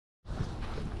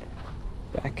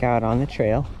back out on the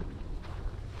trail.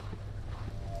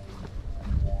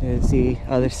 There's the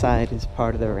other side is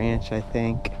part of the ranch, I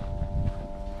think.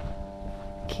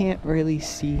 Can't really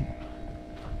see.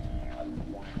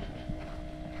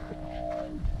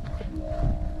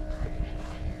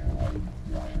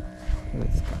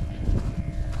 Let's go.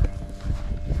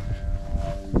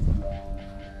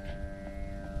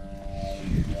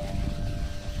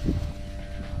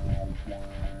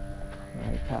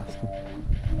 Right past them.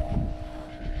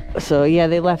 So yeah,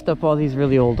 they left up all these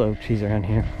really old oak trees around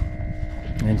here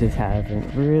and just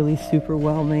haven't really super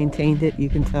well maintained it, you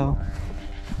can tell.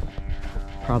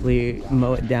 Probably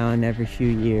mow it down every few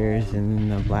years and then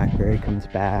the blackberry comes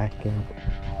back, and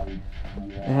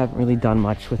they haven't really done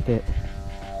much with it.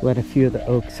 But a few of the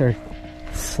oaks are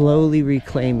slowly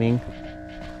reclaiming.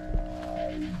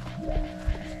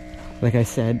 Like I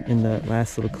said in the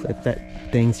last little clip, that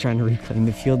thing's trying to reclaim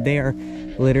the field. They are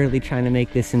literally trying to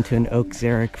make this into an oak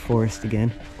xeric forest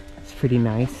again. It's pretty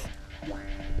nice.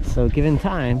 So given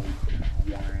time,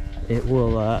 it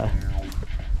will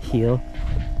heal.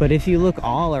 But if you look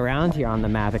all around here on the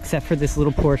map, except for this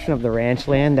little portion of the ranch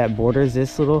land that borders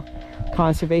this little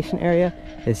conservation area,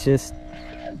 it's just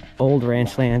old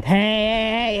ranch land.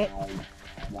 Hey, hey,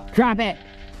 hey. Drop it.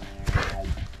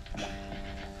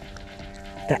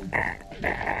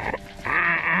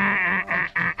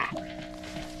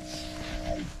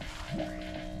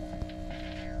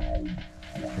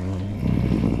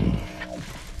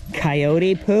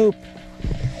 Coyote poop.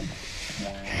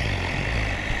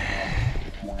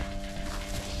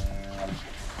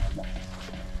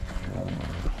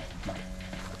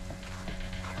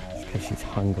 It's because she's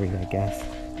hungry, I guess.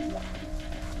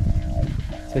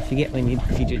 That's what you get when you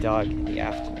feed your dog in the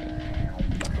afternoon.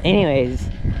 Anyways,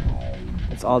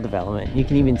 it's all development. You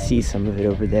can even see some of it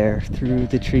over there through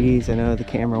the trees. I know the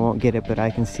camera won't get it, but I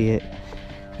can see it.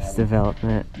 It's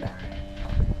development.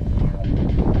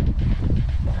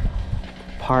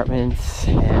 Apartments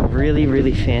and really,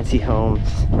 really fancy homes.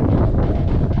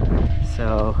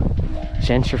 So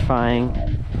gentrifying,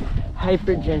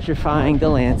 hyper gentrifying the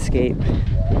landscape,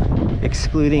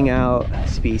 excluding out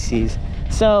species.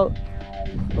 So,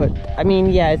 but I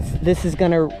mean, yeah, this is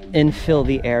gonna infill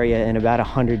the area in about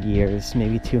 100 years,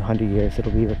 maybe 200 years.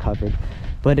 It'll be recovered,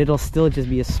 but it'll still just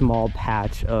be a small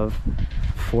patch of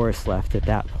forest left at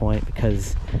that point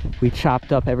because we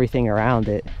chopped up everything around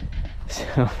it.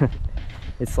 So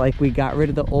it's like we got rid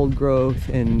of the old growth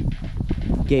and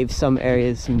gave some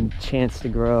areas some chance to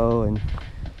grow,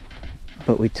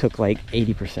 but we took like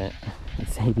 80%.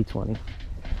 It's 80-20.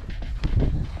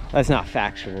 That's not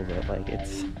factual, but like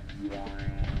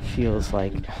feels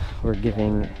like we're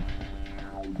giving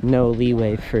no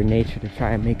leeway for nature to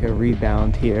try and make a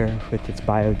rebound here with its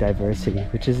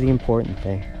biodiversity, which is the important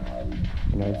thing.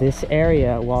 You know, this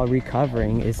area, while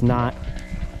recovering, is not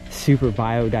super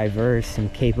biodiverse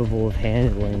and capable of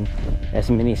handling as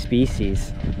many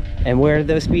species. And where do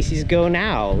those species go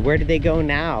now? Where did they go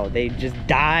now? They just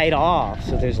died off,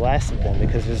 so there's less of them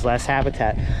because there's less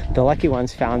habitat. The lucky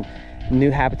ones found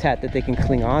new habitat that they can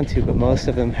cling on to, but most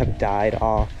of them have died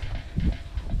off.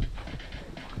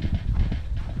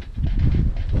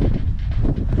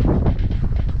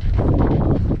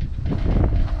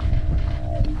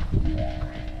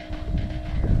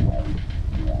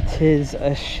 Tis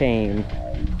a shame.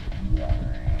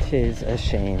 Tis a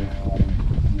shame.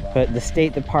 But the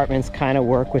state departments kind of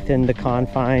work within the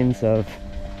confines of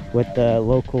what the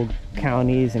local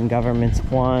counties and governments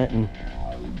want and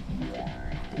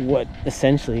what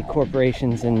essentially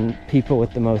corporations and people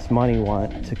with the most money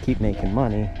want to keep making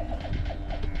money.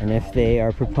 And if they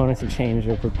are proponents of change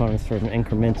or proponents for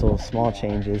incremental small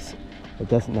changes, it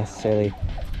doesn't necessarily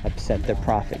upset their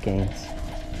profit gains.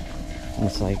 And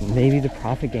it's like maybe the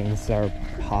profit gains are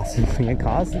possibly a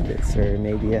cause of this, or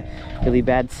maybe a really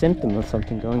bad symptom of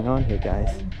something going on here, guys.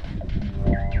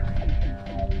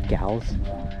 Gals.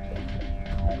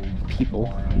 People.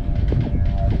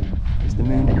 There's the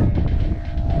moon.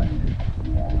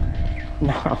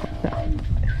 No, no.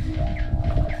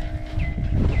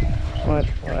 What?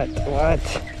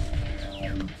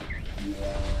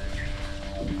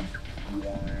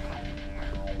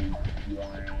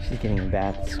 She's getting a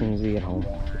bath as soon as we get home.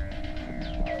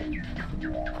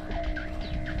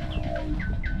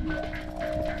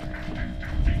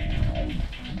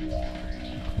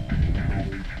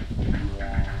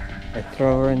 I'd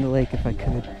throw her in the lake if I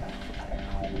could.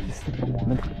 Just in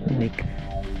the lake.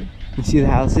 You see the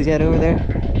houses yet over there?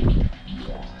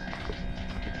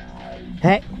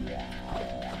 Hey!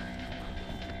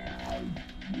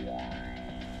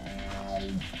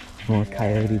 More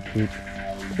coyote poop.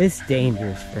 It's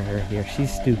dangerous for her here.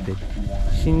 She's stupid.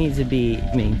 She needs to be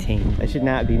maintained. I should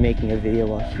not be making a video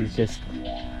while she's just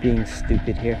being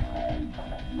stupid here.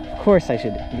 Of course I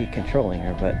should be controlling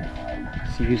her, but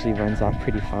she usually runs off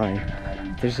pretty fine.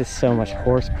 There's just so much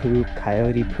horse poop,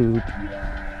 coyote poop,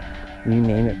 you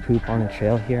name it, poop on the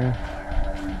trail here.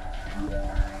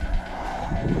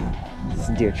 This is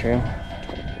a deer trail.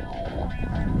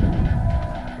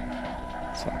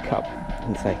 It's a cup.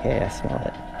 It's like, hey, I smell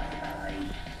it.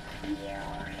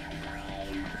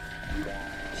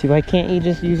 See, why can't you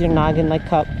just use your noggin like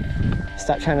Cup?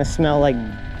 Stop trying to smell like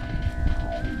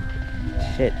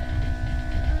shit.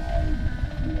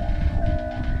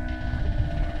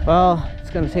 Well,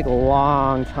 it's gonna take a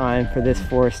long time for this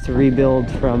forest to rebuild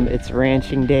from its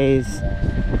ranching days.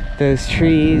 Those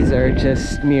trees are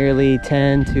just merely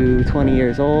 10 to 20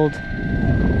 years old.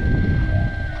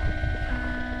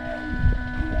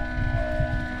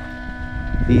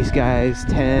 These guys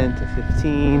 10 to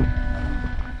 15.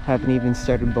 Haven't even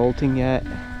started bolting yet.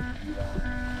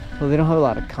 Well, they don't have a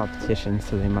lot of competition,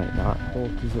 so they might not bolt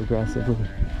as aggressively.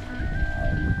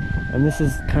 And this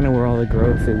is kind of where all the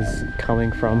growth is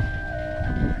coming from.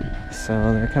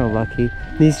 So they're kind of lucky.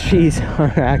 These trees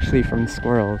are actually from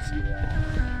squirrels.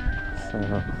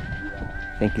 So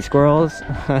thank you, squirrels.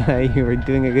 You were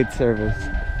doing a good service.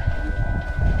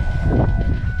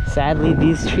 Sadly,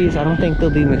 these trees, I don't think they'll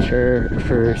be mature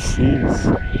for seeds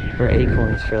or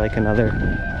acorns for like another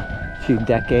few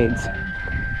decades.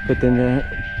 But then the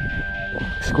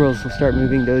squirrels will start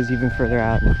moving those even further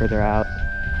out and further out.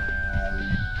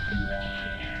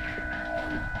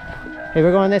 Hey,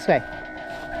 we're going this way.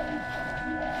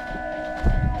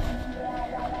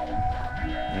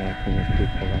 Yeah, I think it's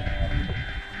pretty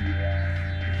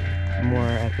cool. More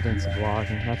evidence of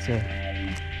logging. That's a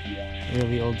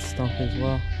really old stump as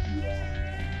well.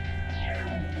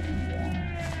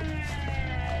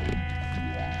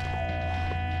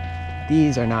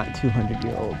 These are not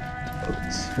 200-year-old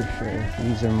oaks for sure.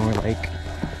 These are more like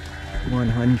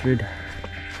 100.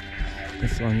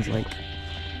 This one's like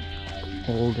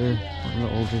older, one of the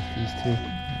older trees too.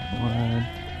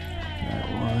 That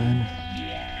one.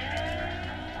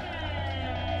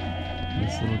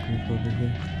 This little group over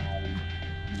here.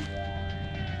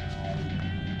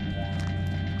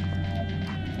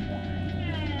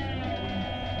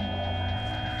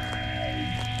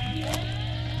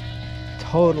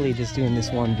 Totally just doing this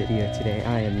one video today.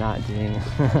 I am not doing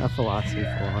a philosophy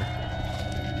vlog.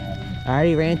 I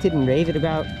already ranted and raved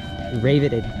about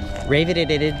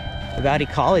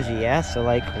ecology, yeah? So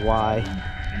like, why?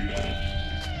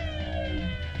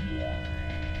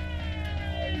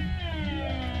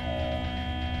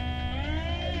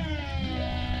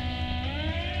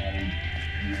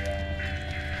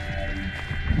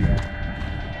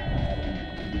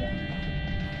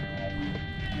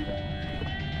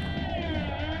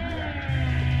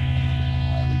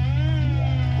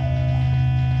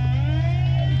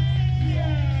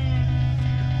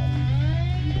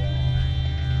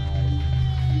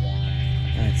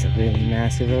 It's a really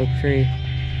massive oak tree.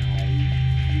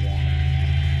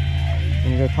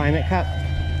 Wanna go climb it, Cup?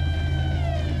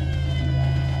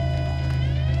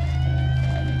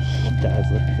 He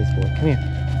does, look at this boy. Come here.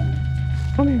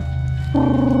 Come here.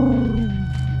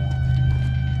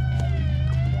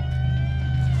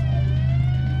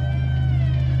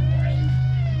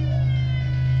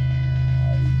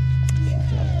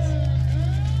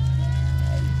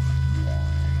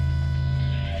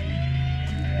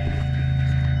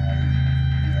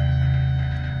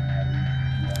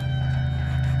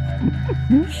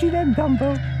 You see that,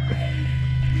 Dumbo?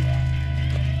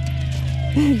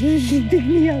 Pick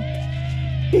me up.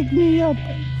 Pick me up.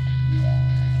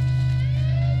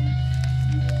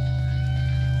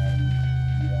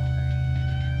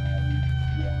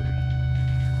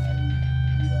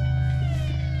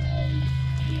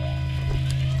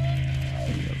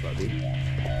 There you go, buddy.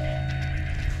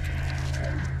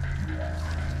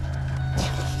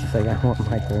 She's like, I want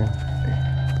my turn.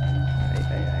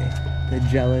 The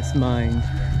jealous mind.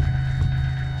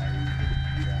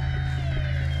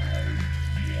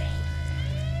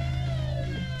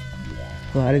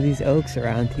 A lot of these oaks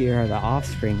around here are the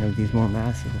offspring of these more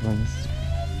massive ones.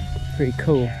 Pretty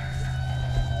cool.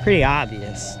 Pretty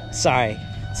obvious. Sorry.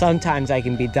 Sometimes I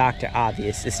can be Dr.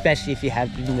 Obvious, especially if you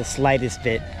have even the slightest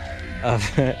bit of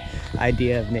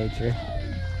idea of nature.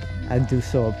 I do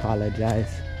so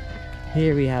apologize.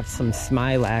 Here we have some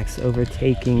smilax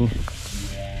overtaking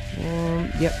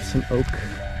yep, some oak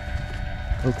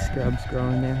scrubs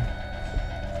growing there.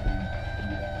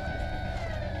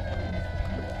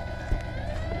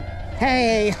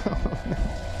 Hey!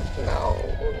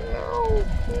 No, no,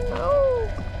 no,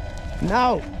 no.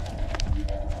 No!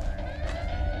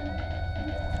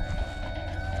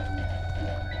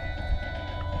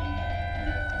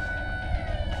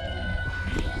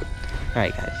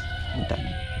 Alright guys, I'm done.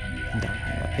 I'm done.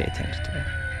 I gotta pay attention to it.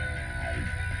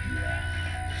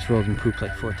 Just rolled and pooped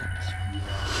like 4 times.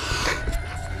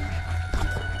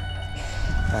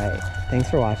 Alright, thanks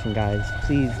for watching guys.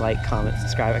 Please like, comment,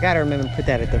 subscribe. I gotta remember to put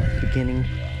that at the beginning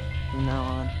from now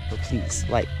on. But please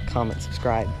like, comment,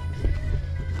 subscribe.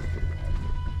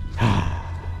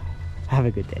 Have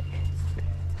a good day.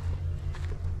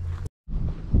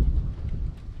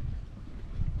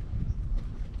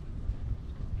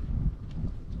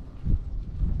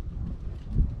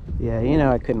 Yeah, you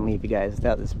know I couldn't leave you guys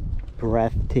without this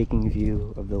breathtaking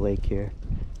view of the lake here.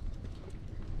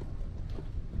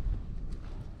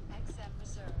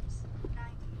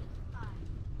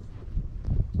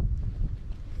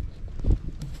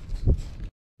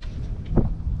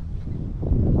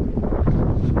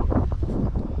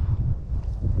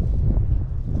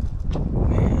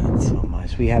 Man, so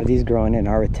much. We have these growing in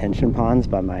our retention ponds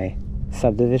by my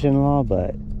subdivision law,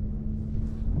 but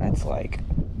that's like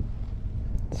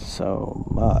so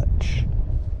much.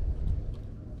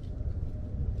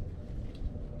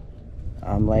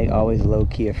 I'm like always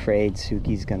low-key afraid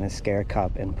Suki's gonna scare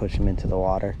Cup and push him into the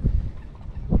water.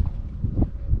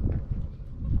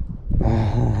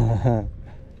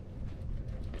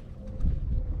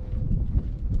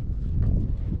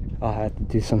 I'll have to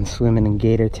do some swimming in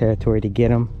gator territory to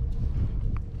get him.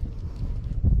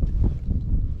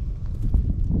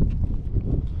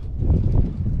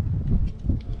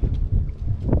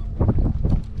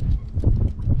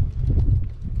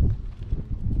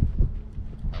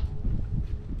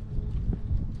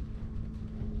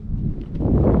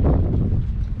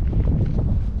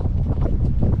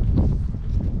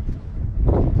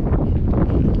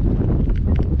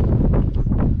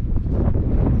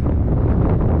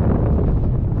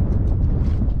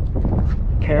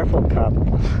 Careful, Cup.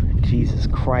 Jesus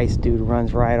Christ, dude,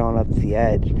 runs right on up to the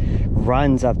edge.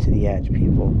 Runs up to the edge,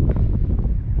 people.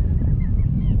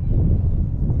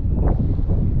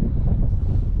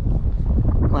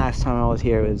 Last time I was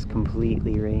here, it was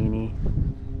completely rainy.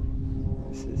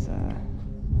 This is a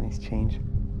nice change.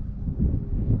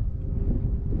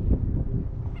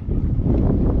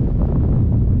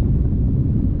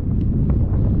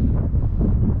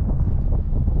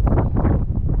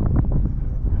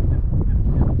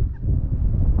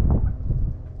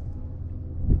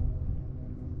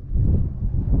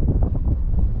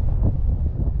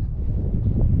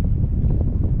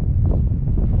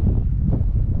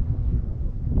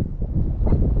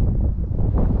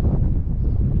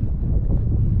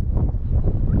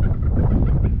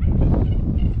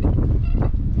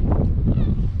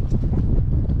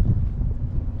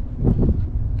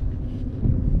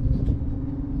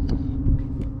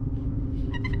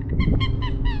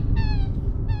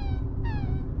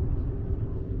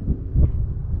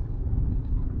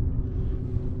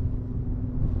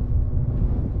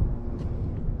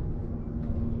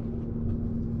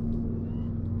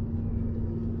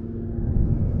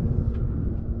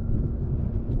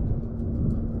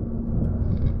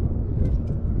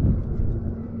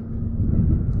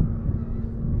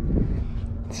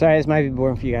 Sorry, this might be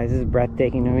boring for you guys. This is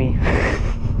breathtaking to me.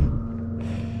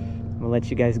 I'm gonna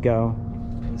let you guys go.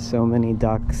 So many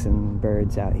ducks and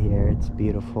birds out here. It's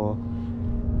beautiful.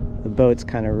 The boats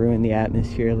kind of ruined the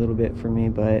atmosphere a little bit for me,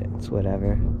 but it's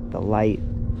whatever. The light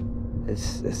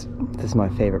is this is my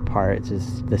favorite part. It's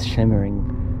just the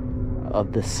shimmering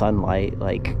of the sunlight.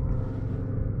 Like,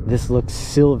 this looks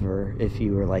silver if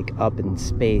you were like up in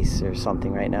space or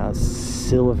something right now. It's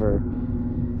silver,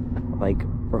 like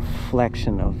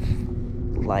reflection of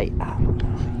light. I don't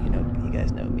know. You know, you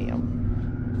guys know me. I'm a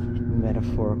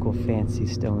metaphorical fancy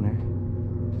stoner.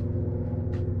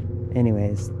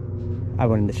 Anyways, I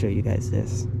wanted to show you guys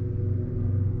this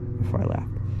before I left.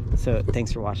 So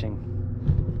thanks for watching.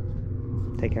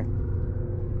 Take care.